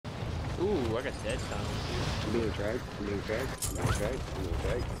Ooh, I got dead sound. I'm being dragged. I'm being dragged. I'm being dragged. I'm being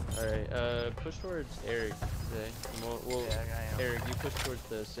dragged. Alright, push towards Eric today. Well, Yeah, I am. Eric, you push towards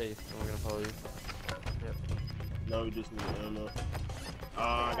the safe, and we're gonna follow you. Yep. No, we just need ammo.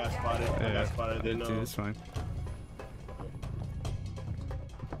 I got spotted. Yeah, I got spotted. Dude, No. it's fine.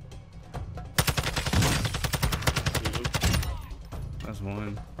 That's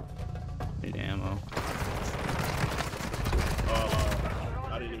one. Need ammo.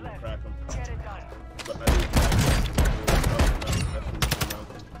 I didn't even crack him. But I didn't crack him.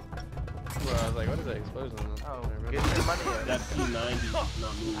 Well, I was like, what is that explosion on? Oh, get the money. That P90 is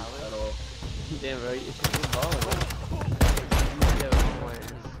not moving at all. Damn, bro, it's just good balling.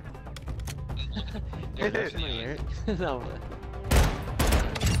 Yeah, that's money, Eric. No.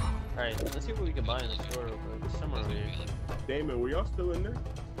 Alright, let's see what we can buy in the store real quick. There's somewhere over here. Damon, were y'all still in there?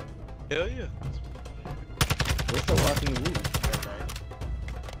 Hell yeah. We're still watching the movie. Okay.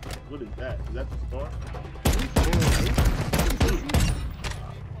 What is that? Is that the store?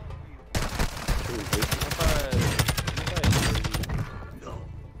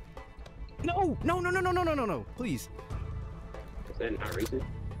 No, please. Is that not racist?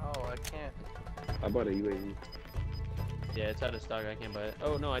 Oh, I can't. I bought a UAV. Yeah, it's out of stock. I can't buy it.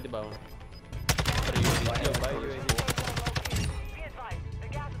 Oh, no, I did buy one. But a UAV. Yo, buy a UAV.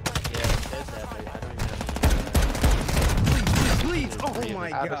 Yeah, it says that, but I don't even have Please. Oh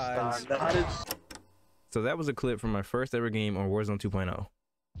my Out of god. stock. So that was a clip from my first ever game on Warzone 2.0.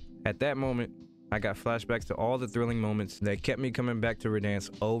 At that moment, I got flashbacks to all the thrilling moments that kept me coming back to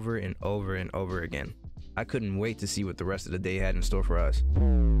Verdansk over and over and over again. I couldn't wait to see what the rest of the day had in store for us.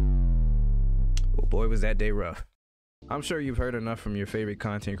 Well, boy, was that day rough. I'm sure you've heard enough from your favorite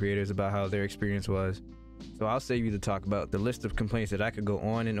content creators about how their experience was, so I'll save you to talk about the list of complaints that I could go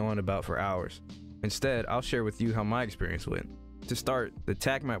on and on about for hours. Instead, I'll share with you how my experience went. To start, the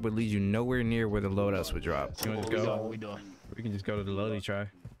TAC map would lead you nowhere near where the loadouts would drop. You want to just go? What we doing? We can just go to the loadie try. I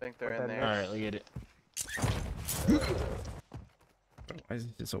think they're in there. Alright, look at it. Why is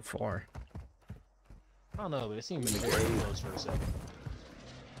it so far? I don't know, but it seemed really close for a second.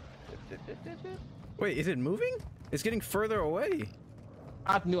 Wait, is it moving? It's getting further away.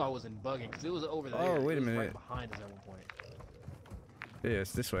 I knew I wasn't bugging because it was over there. Oh, wait a It was minute. right behind us at one point. Yeah,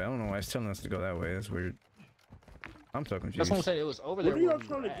 it's this way. I don't know why it's telling us to go that way. That's weird. I'm so confused. That's what I'm saying. It was over there. What are y'all where we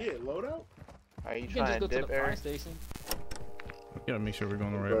trying were to at. get? Loadout? Are you You can trying just to go to dip, the fire Eric? station. We gotta make sure we're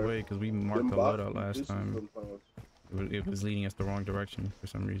going the right Okay. way because we marked the loadout last time. It was leading us the wrong direction for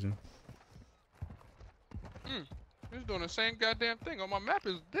some reason. It's doing the same goddamn thing. On my map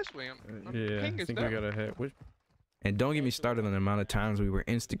is this way. Yeah, ping I is think that we way. gotta head. And don't get me started on the amount of times we were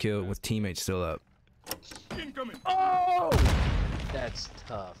insta-killed with teammates still up. Oh! That's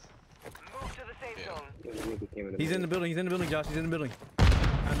tough. He's in the building. He's in the building, Josh. He's in the building.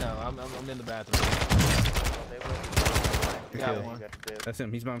 I know. I'm in the bathroom. Got Okay. one. That's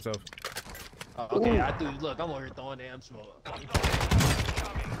him. He's by himself. Oh, okay, I threw. Look, I'm over here throwing damn smoke.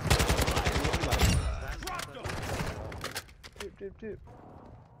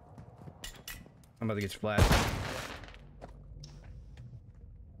 I'm about to get splashed.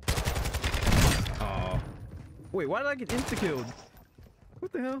 Oh. Wait, why did I get insta-killed?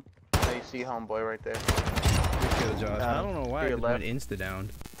 What the hell? Now you see homeboy right there. Good kill, Josh. I don't know why I to your just went left. insta down.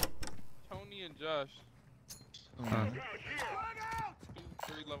 Tony and Josh. Huh.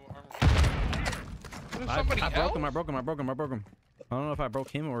 3-level armor. There's somebody I broke else? him. I broke him. I don't know if I broke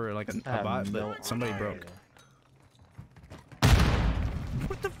him or like a bot, but somebody broke.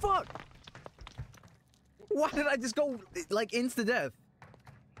 What the fuck? Why did I just go like insta death?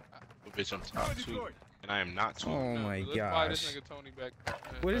 Bitch, I'm top 2. And I am not 2. Oh my Let's buy this gosh. nigga Tony back.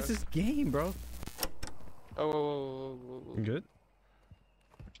 What is this game, bro? Oh. You good?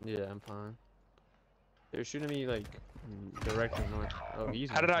 Yeah, I'm fine. They're shooting me like directly north. Oh, he's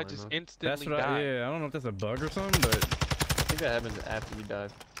How did I fine, just though. instantly That's what die? yeah, I don't know if that's a bug or something, but I think that happens after you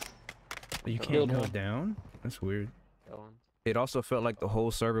dive. you can't Killed go him. down? That's weird. That one. It also felt like the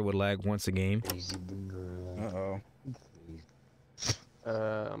whole server would lag once a game. Uh-oh.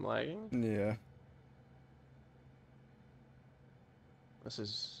 I'm lagging. Yeah. This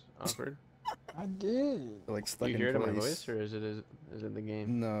is awkward. I did. Like stuck You in hear it in my place. voice, or is it the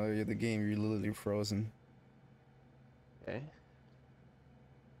game? No, you're the game. You're literally frozen. Okay.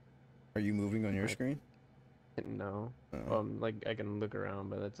 Are you moving on your Right. screen? No. Oh. Like I can look around,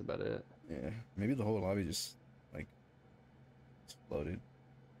 but that's about it. Yeah. Maybe the whole lobby just like exploded.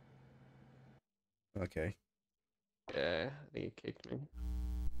 Okay. Yeah, I think it kicked me.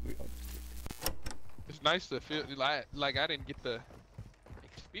 We all It's nice to feel like I didn't get the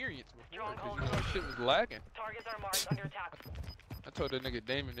experience before because you know shit was lagging. Targets are marked under attack. I told that nigga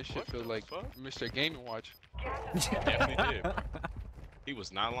Damon this shit feel like Mr. Game & Watch. Definitely did, bro. He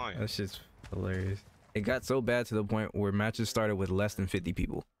was not lying. That shit's hilarious. It got so bad to the point where matches started with less than 50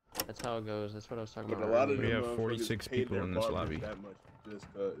 people. That's how it goes. That's what I was talking But a about. lot of We them have motherfuckers 46 pay people their in this barbers lobby. That much just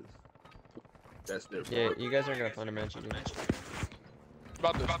cause that's their Yeah, you guys are gonna find a match.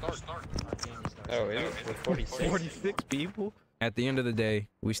 About to start. Oh, is it? With 46? 46 people? At the end of the day,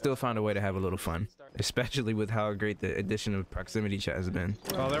 we still found a way to have a little fun, especially with how great the addition of proximity chat has been.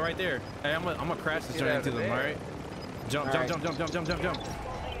 Oh, they're right there. Hey, I'm gonna crash this joint into them, alright? Jump, jump, jump, jump, jump, jump, jump, jump.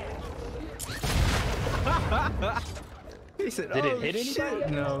 He said, Did it oh, hit anybody? shit.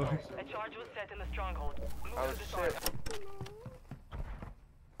 No. A charge was set in the stronghold. Move Oh to the shit. target.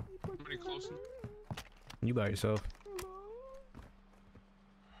 Pretty close. You by yourself.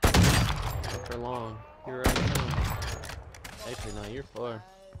 Not for long. You're right in front. Actually, no, you're far.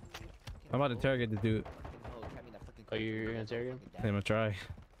 I'm about to interrogate the dude. Oh, you're gonna interrogate him? I'm gonna try.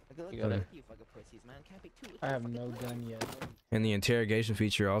 You got it. I have no gun yet. And the interrogation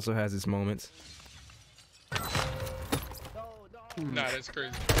feature also has its moments. Nah, that's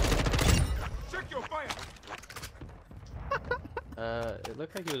crazy. It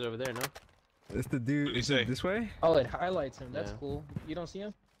looked like he was over there, no? It's the dude. What'd he Is it say? this way? Oh, it highlights him. That's Yeah. cool. You don't see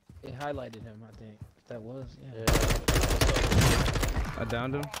him? It highlighted him, I think. That was, yeah. Yeah. I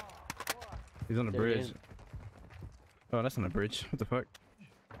downed him. He's on the There he bridge. is. Oh, that's on the bridge. What the fuck?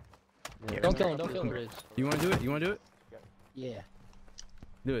 Yeah, Don't kill him, don't kill him. bridge. You wanna do it? You wanna do it? Yeah.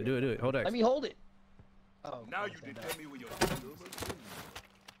 Do it, do it, do it. Hold X. Let me hold it. Oh, Now you stand did up. tell me where your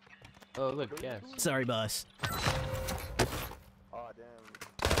Oh, look, yes. Sorry, boss. Oh damn.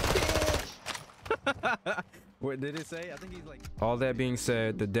 What did it say? I think he's like. All that being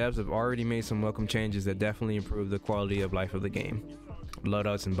said, the devs have already made some welcome changes that definitely improve the quality of life of the game.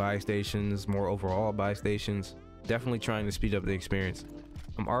 Loadouts and buy stations, more overall buy stations, definitely trying to speed up the experience.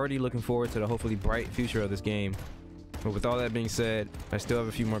 I'm already looking forward to the hopefully bright future of this game. But with all that being said, I still have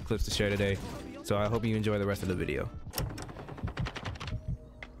a few more clips to share today, so I hope you enjoy the rest of the video.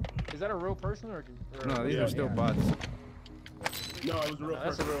 Is that a real person or? No, these Yeah, are still yeah. bots. No, it was a real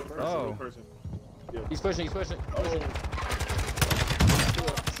That's a person. real person. Oh. Real person. He's pushing, he's pushing. Oh, See,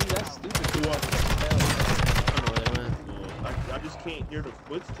 that's stupid. two of them. I don't know where they went. Yeah, I just can't hear the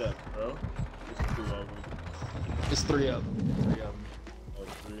footsteps, bro. Just two of them. It's three of them. Three of them. Oh,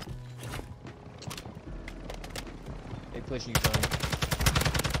 three. They pushing you, Tony.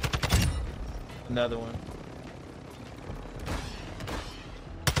 Another one.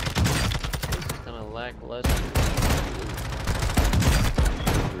 This is kind of lackluster.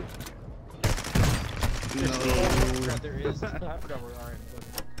 Crap, there is. I forgot where we are.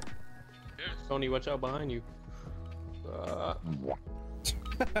 Tony, watch out behind you.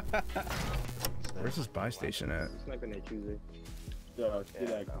 Where's this buy station at? Sniping at Tuesday. Yeah, get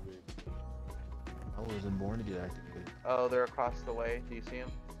activated. I wasn't born to get activated. Oh, they're across the way. Do you see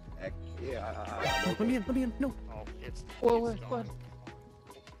them? Yeah, Let me in, no. Oh, it's. Whoa, what?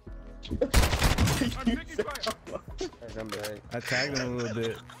 I'm back. I tagged him a little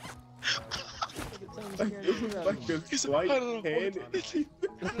bit. It was like a slight hand.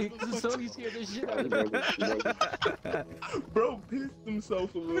 Sony scared the shit out of me. Bro pissed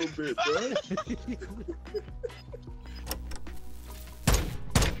himself a little bit, bro.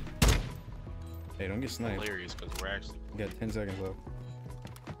 Hey, don't get sniped. Hilarious because we're actually. You got 10 seconds left.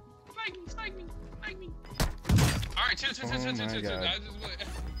 Snipe me. Alright, chill. Oh my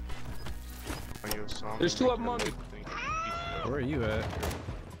I just went. There's two of them on me. Where are you at?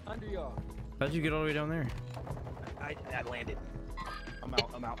 Under y'all. How'd you get all the way down there? I landed. I'm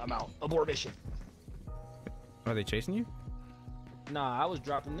out. Abort mission. Are they chasing you? Nah, I was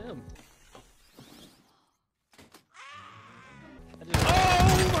dropping them.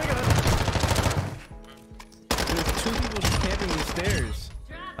 Oh my god! There's two people just camping these stairs.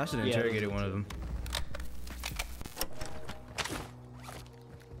 I should have Yeah, interrogated those one of them.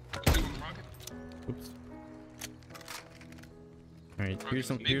 Oops. Alright, here's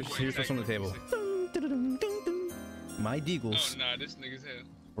what's on the table. My deagles Oh, nah, this nigga's head.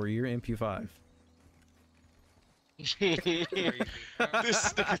 for your MP5. This nigga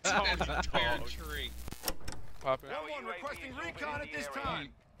Tony dog. Poppin'. One requesting recon at this time.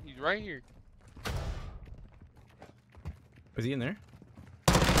 He's right here. Is he in there?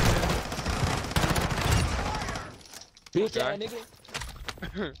 Bitch guy. ass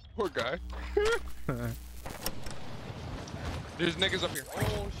nigga. Poor guy. There's niggas up here.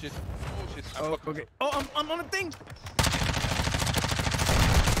 Oh shit. Oh, okay. Oh, I'm on a thing!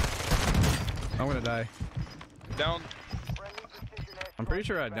 I'm gonna die. Down. I'm pretty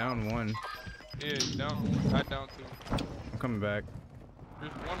sure I downed one. Yeah, down. I down too. coming back.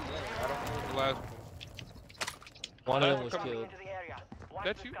 There's one more. I don't know what the last one. One of them was killed.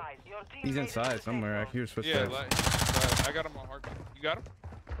 That's you? He's inside somewhere. I hear his Yeah, footsteps. I got him on heartbeat. You got him?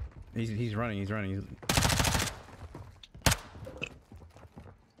 He's running. He's running.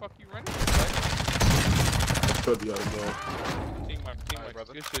 Fuck you running? Could be out of Team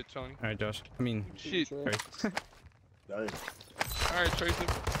brother. Good shit, Tony. All right, Josh. I mean, Shit. Trey. Dang. Alright, Tracy.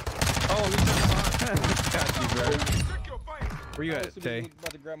 Oh, he's Got you, bro. Where you at, Tay?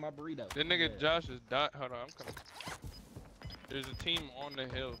 about to grab my burrito. That nigga Josh is dot. Hold on, I'm coming. There's a team on the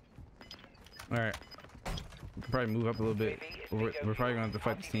hill. All right. Probably move up a little bit. We're probably gonna have to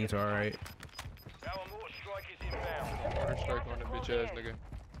fight this team, so all right. Mortar strike on the bitch ass nigga.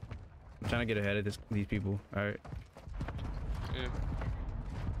 I'm trying to get ahead of these people. All right. Yeah.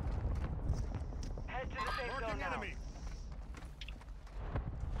 Head to the safe zone now.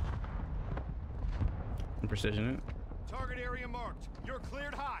 I'm precision it. Target area marked. You're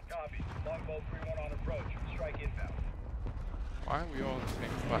cleared hot. Copy. Longbow 3-1 on approach. Strike inbound. Why are we all in the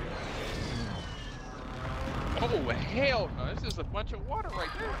same spot? Oh hell no! This is a bunch of water right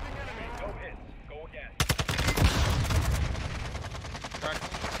there. No hits. Go again. Crack.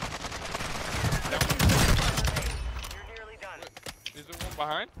 You're nearly done. Is there one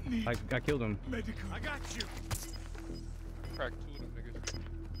behind? I killed him. I got you. Crack two of them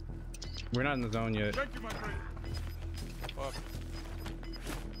niggas. We're not in the zone yet. Thank you, my friend. Fuck.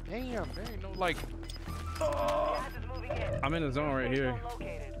 Damn, there ain't no like. Gas is moving in. I'm in the zone right here.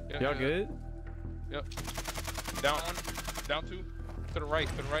 Yeah, Y'all good? Yep. Down one. Down two. To the right.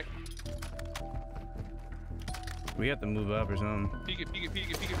 To the right. We have to move up or something. Peek it. Peek it.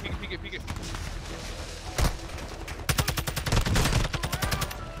 Peek it. Peek it. Peek it. Peek it. Peek it.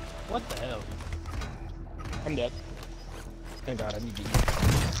 What the hell? I'm dead. Thank God, I need to eat.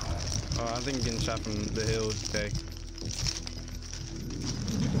 Oh, I think I'm getting shot from the hill today.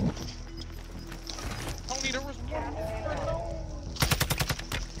 Tony, there was one.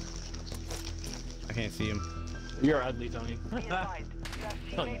 I can't see him. You're ugly, Tony. Be advised, you have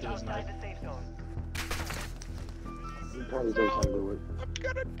Tony teammates does outside not. the safe zone. You probably don't sound good. I'm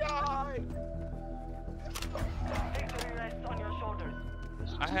gonna die. Victory rests on your shoulders.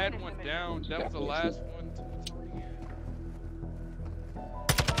 I had one down. That was the last one.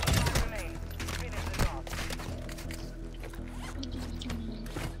 Remain. Finish the job.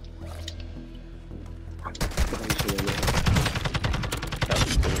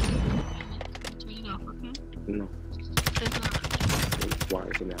 No. Why is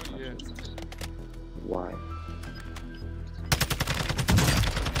it now? Yeah. Why?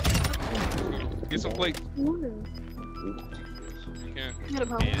 Get some plates. You can. Gas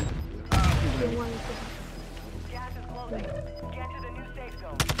is closing. Get to the new safe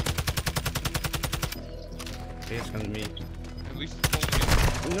zone. It's gonna me. At least it's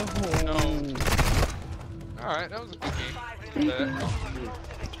only. No. Alright, that was a good game. Close to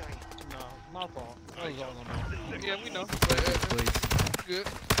victory. No, my fault. That was all on me. Yeah, we know. Please. Good.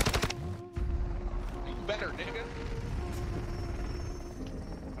 You better, nigga.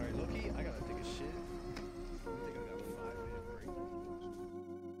 Alright, Loki, I gotta take a shit. I think I got a 5-minute break.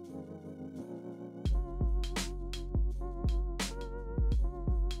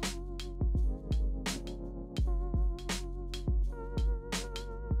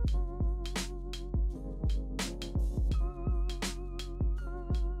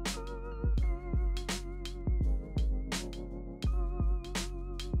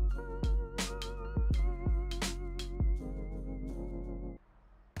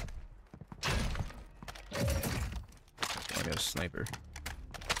 I got a sniper.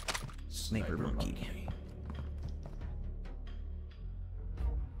 Sniper monkey.